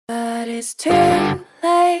it's too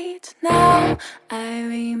late now. I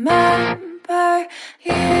remember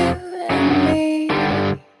you and me,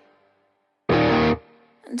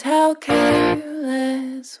 and how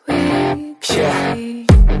careless we could be.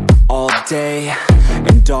 All day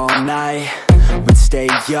and all night, we'd stay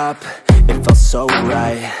up, it felt so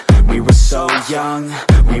right. We were so young,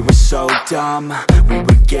 we were so dumb. We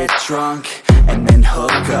would get drunk and then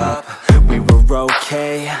hook up. We were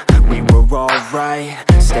okay, we were alright,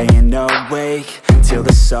 staying awake till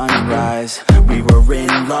the sunrise. We were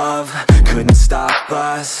in love, couldn't stop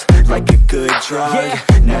us, like a good drug,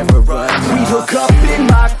 never enough. We'd hook up in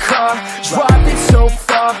my car, driving so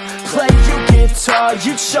far, play your guitar,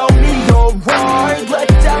 you'd show me your art, let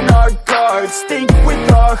down our guards, think with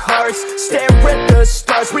our hearts, stare at the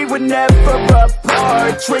stars. We were never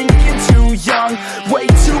apart, drinking too young, way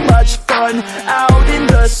too much fun, out in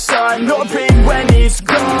the sun, no pain when it's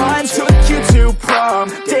gone. Took you to prom,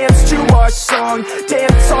 dance to our song,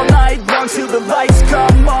 dance all night long till the lights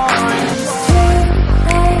come on. It's too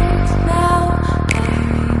late now, I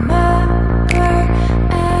remember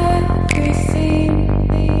everything,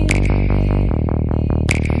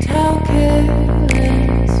 and how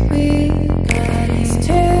careless we got. It's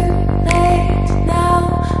too late now,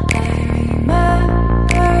 I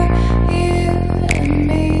remember you and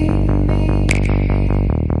me,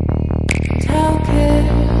 and how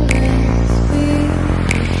careless we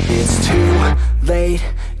got. It's too late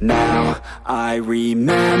now, I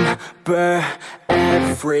remember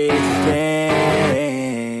everything,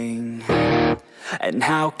 and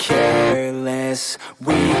how careless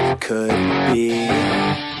we could be,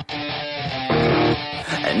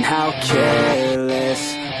 and how careless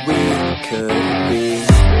we could be,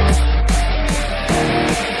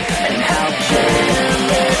 and how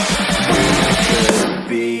careless we could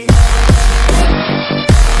be.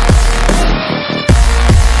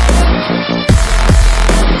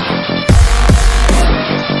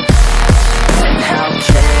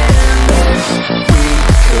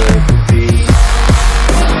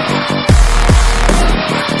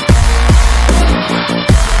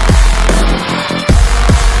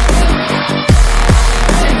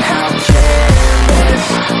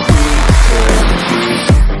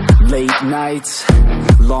 Nights,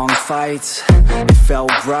 long fights, it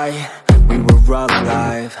felt right, we were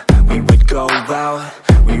alive. We would go out,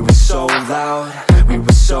 we were so loud, we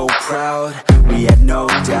were so proud, we had no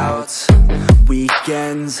doubts.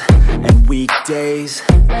 Weekends and weekdays,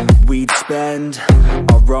 we'd spend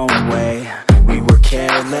our own way. We were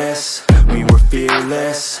careless, we were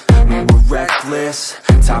fearless, we were reckless,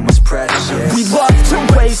 time was precious. We loved to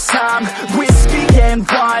waste time, whiskey and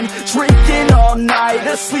wine, drinking all night,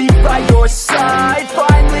 asleep by your side.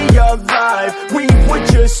 Finally alive, we would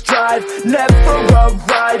just drive, never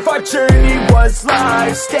arrive. Our journey was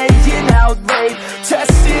live, staying out late,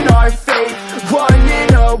 testing our fate,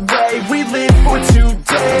 running away. We live for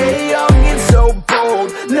today, young and so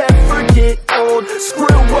bold, never get old.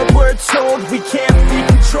 Screw what we're told, we can't be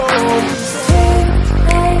controlled. It's too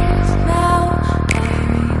late now, I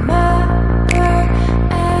remember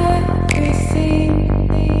everything,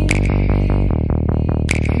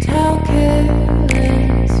 and how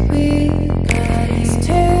careless we got. It's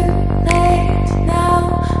too late now,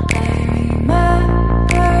 I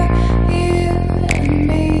remember you and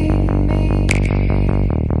me,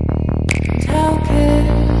 and how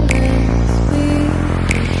careless we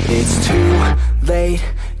got. It's too late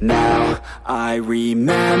now, I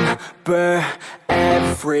remember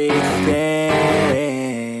everything,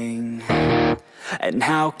 and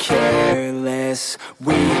how careless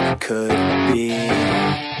we could be,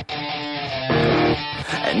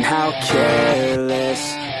 and how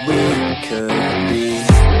careless we could be,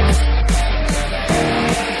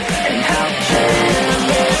 and how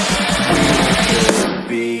careless we could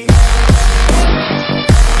be.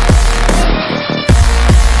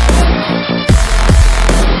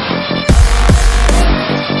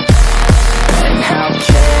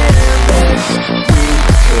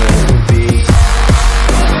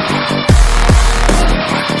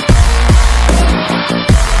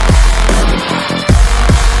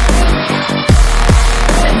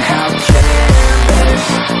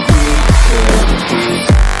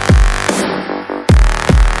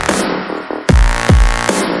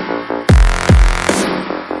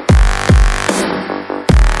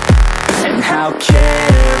 How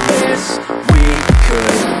careless we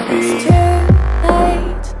could be. It's too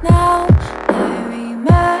late now, I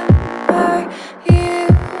remember you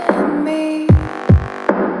and me,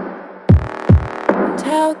 and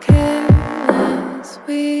how careless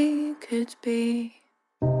we could be.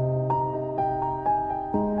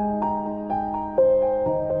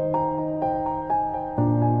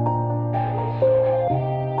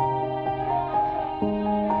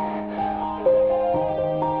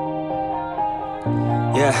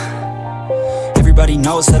 yeah. Everybody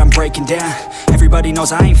knows that I'm breaking down. Everybody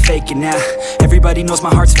knows I ain't faking now. Everybody knows my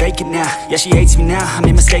heart's vacant now. Yeah, she hates me now, I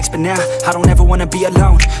made mistakes but now I don't ever wanna be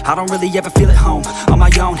alone. I don't really ever feel at home. On my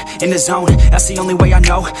own, in the zone, that's the only way I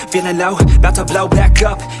know. Feeling low, about to blow back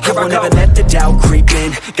up. Here I won't ever let the doubt creep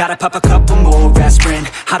in. Gotta pop a couple more aspirin.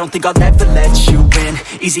 I don't think I'll ever let you in.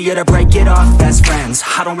 Easier to break it off as friends.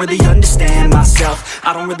 I don't really understand myself.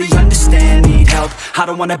 I don't really understand, need help. I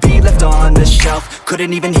don't wanna be left on the shelf.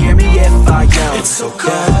 Couldn't even hear me if I yelled. It's so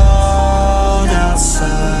cold outside,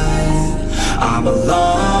 I'm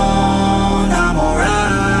alone, I'm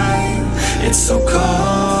alright. It's so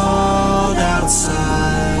cold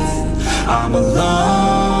outside, I'm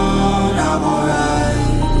alone, I'm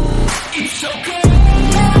alright. It's so cold.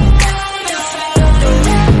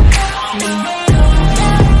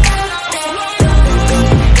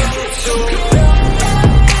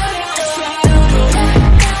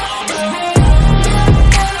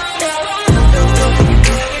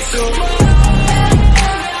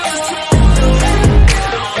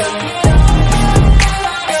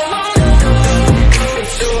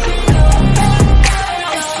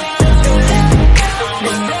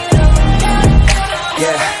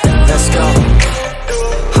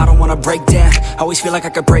 Break down, always feel like I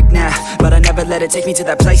could break now, but I never let it take me to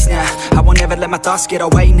that place now. I won't ever let my thoughts get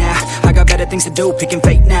away now. I got better things to do, picking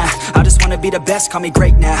fate now. I just wanna be the best, call me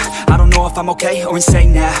great now. I don't know if I'm okay or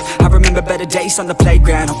insane now. I remember better days on the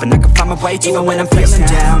playground, hoping I can find my way to even when I'm feeling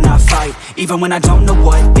down, I fight, even when I don't know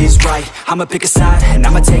what is right. I'ma pick a side, and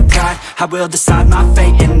I'ma take pride. I will decide my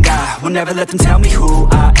fate, and I will never let them tell me who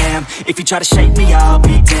I am. If you try to shape me, I'll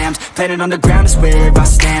be damned. Planet on the ground is where I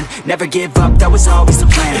stand. Never give up, that was always the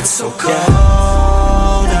plan. It's so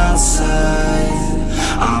cold outside,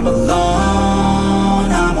 I'm alone,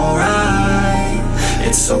 I'm alright.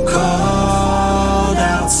 It's so cold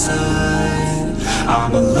outside,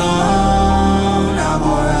 I'm alone, I'm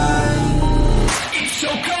alright. It's so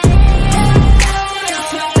cold.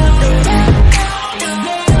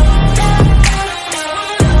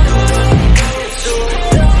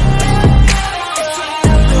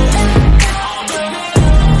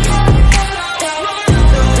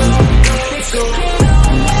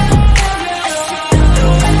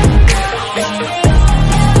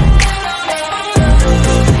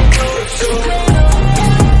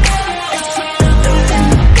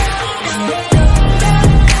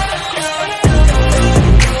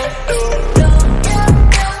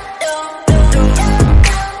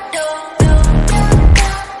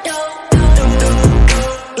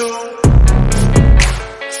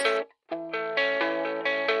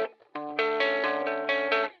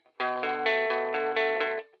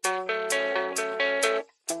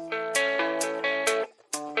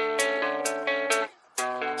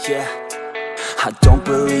 Yeah, I don't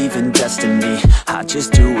believe in destiny, I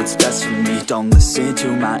just do what's best for me. Don't listen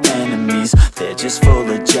to my enemies, they're just full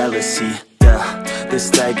of jealousy. Yeah,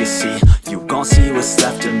 this legacy, you gon' see what's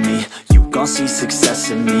left of me. You gon' see success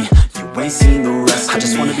in me, you ain't seen the rest of me. I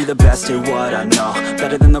just wanna be the best at what I know,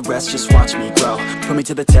 better than the rest, just watch me grow. Put me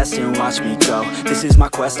to the test and watch me go. This is my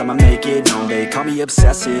quest, I'ma make it known. They call me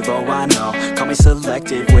obsessive, oh I know. Call me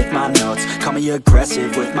selective with my notes, call me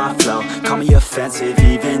aggressive with my flow. Call me offensive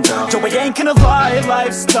even though Yo, I ain't gonna lie,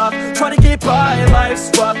 life's tough. Try to get by, life's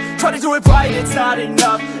rough. Try to do it right, it's not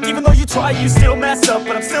enough. Even though you try, you still mess up.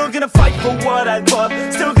 But I'm still gonna fight for what I love.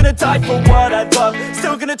 Still gonna die for what I love.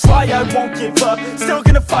 Still gonna try, I won't give up. Still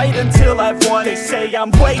gonna fight until I've won. They say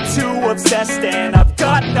I'm way too obsessed and I've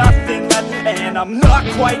got nothing left, and I'm not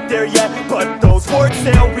quite there yet, but those words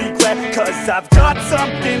they'll regret. Cause I've got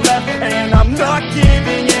something left and I'm not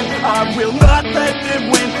giving in. I will not let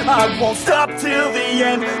them win, I won't stop till the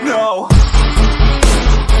end, no.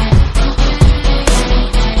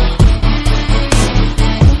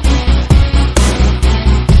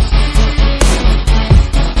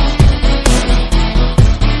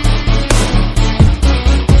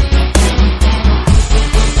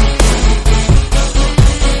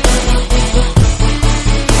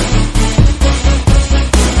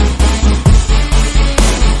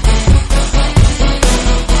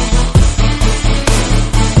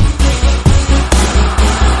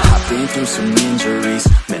 Some injuries,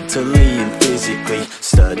 mentally and physically.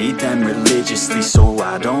 Studied them religiously so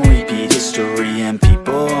I don't repeat history. And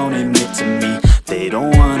people won't admit to me they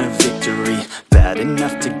don't want a victory. Bad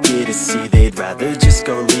enough to get a C, they'd rather just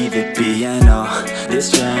go leave it be. And oh,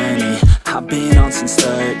 this journey I've been on since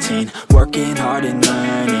 13. Working hard and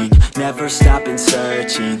learning, never stopping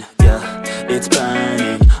searching. Yeah, it's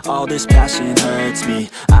burning All this passion hurts me.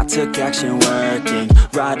 I took action working,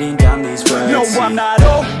 writing down these words. No, I'm not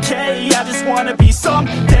okay, I just wanna be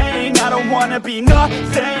something. I don't wanna be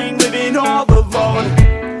nothing, living all alone.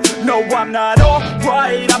 No, I'm not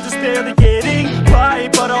alright, I'm just barely getting by.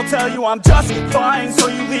 But I'll tell you I'm just fine, so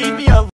you leave me alone.